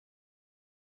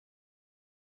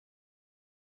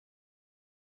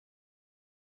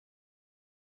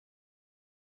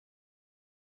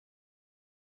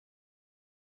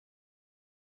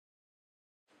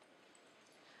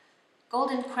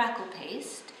Golden crackle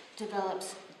paste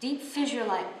develops deep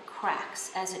fissure-like cracks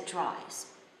as it dries.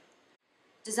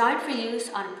 Designed for use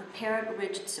on prepared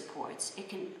rigid supports, it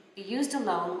can be used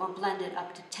alone or blended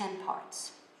up to 10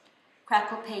 parts.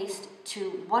 Crackle paste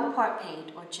to 1 part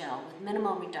paint or gel with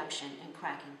minimal reduction in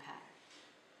cracking pattern.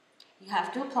 You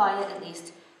have to apply it at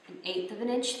least 1/8 of an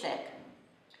inch thick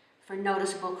for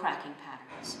noticeable cracking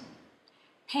patterns.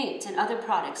 Paints and other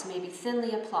products may be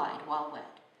thinly applied while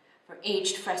wet for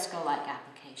aged fresco-like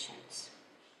applications.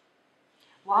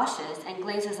 Washes and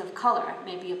glazes of color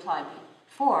may be applied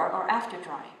before or after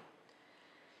drying.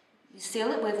 You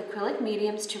seal it with acrylic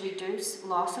mediums to reduce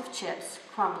loss of chips,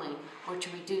 crumbling, or to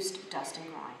reduce dust and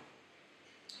grime.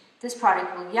 This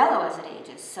product will yellow as it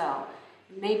ages, so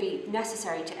it may be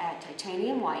necessary to add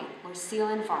titanium white or seal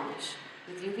and varnish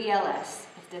with UVLS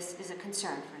if this is a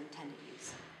concern for intended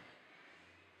use.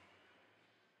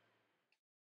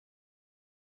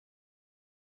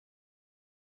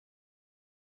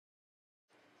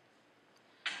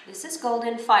 This is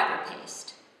golden fiber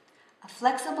paste, a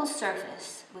flexible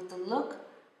surface with the look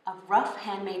of rough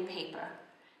handmade paper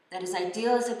that is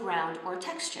ideal as a ground or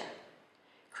texture.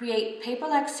 Create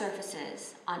paper-like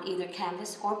surfaces on either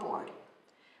canvas or board.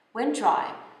 When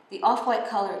dry, the off-white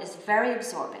color is very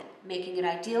absorbent, making it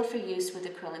ideal for use with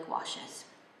acrylic washes.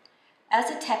 As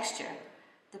a texture,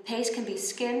 the paste can be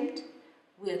skimmed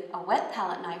with a wet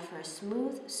palette knife for a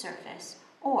smooth surface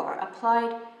or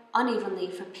applied unevenly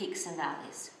for peaks and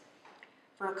valleys.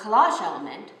 For a collage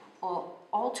element or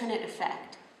alternate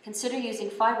effect, consider using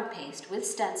fiber paste with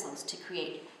stencils to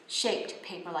create shaped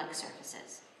paper-like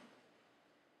surfaces.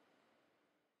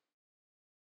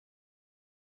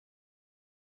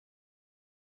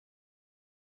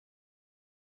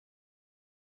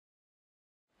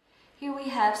 Here we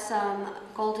have some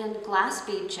golden glass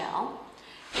bead gel.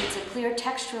 It's a clear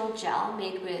textural gel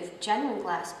made with genuine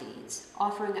glass beads,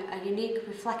 offering a unique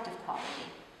reflective quality.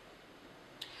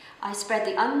 I spread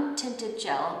the untinted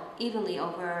gel evenly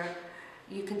over,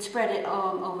 you can spread it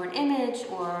over an image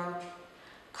or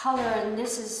color, and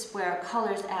this is where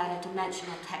colors add a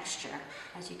dimensional texture,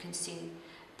 as you can see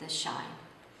the shine.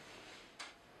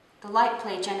 The light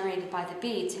play generated by the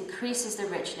beads increases the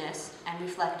richness and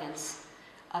reflectance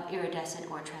of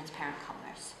iridescent or transparent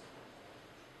colors.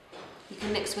 You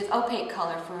can mix with opaque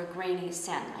color for a grainy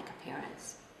sand-like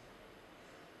appearance.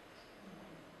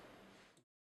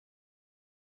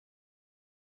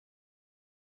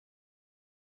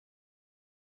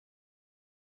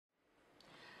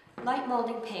 Light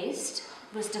molding paste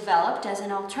was developed as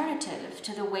an alternative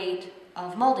to the weight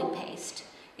of molding paste.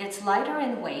 It's lighter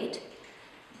in weight,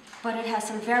 but it has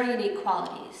some very unique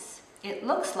qualities. It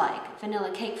looks like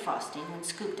vanilla cake frosting when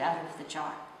scooped out of the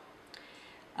jar.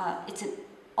 It's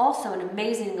also an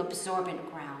amazing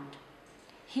absorbent ground.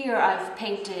 Here I've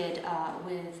painted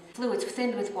with fluids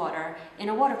thinned with water in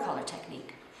a watercolor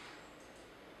technique.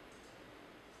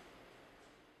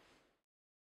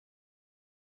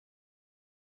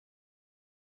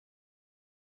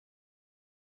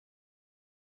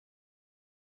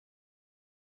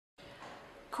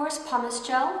 Coarse pumice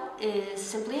gel is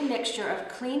simply a mixture of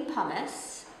clean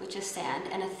pumice, which is sand,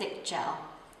 and a thick gel.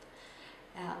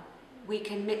 We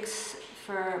can mix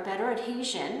for better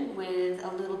adhesion with a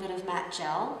little bit of matte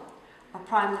gel, or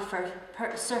prime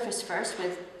the surface first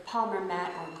with polymer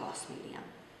matte or gloss medium.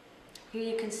 Here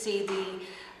you can see the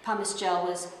pumice gel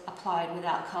was applied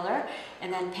without color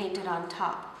and then painted on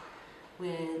top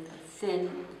with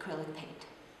thin acrylic paint.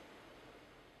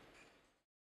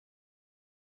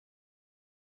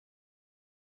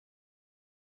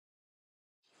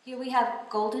 Here we have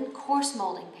golden coarse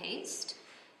molding paste.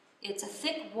 It's a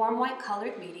thick, warm white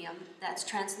colored medium that's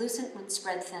translucent when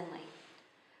spread thinly.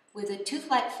 With a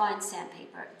tooth-like fine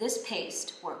sandpaper, this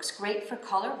paste works great for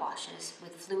color washes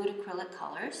with fluid acrylic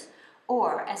colors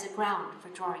or as a ground for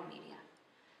drawing media.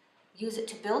 Use it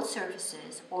to build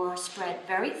surfaces or spread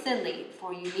very thinly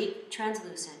for a unique,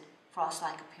 translucent,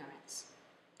 frost-like appearance.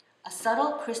 A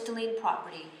subtle crystalline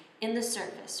property in the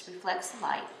surface reflects the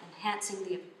light, enhancing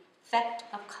the effect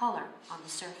of color on the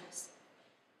surface.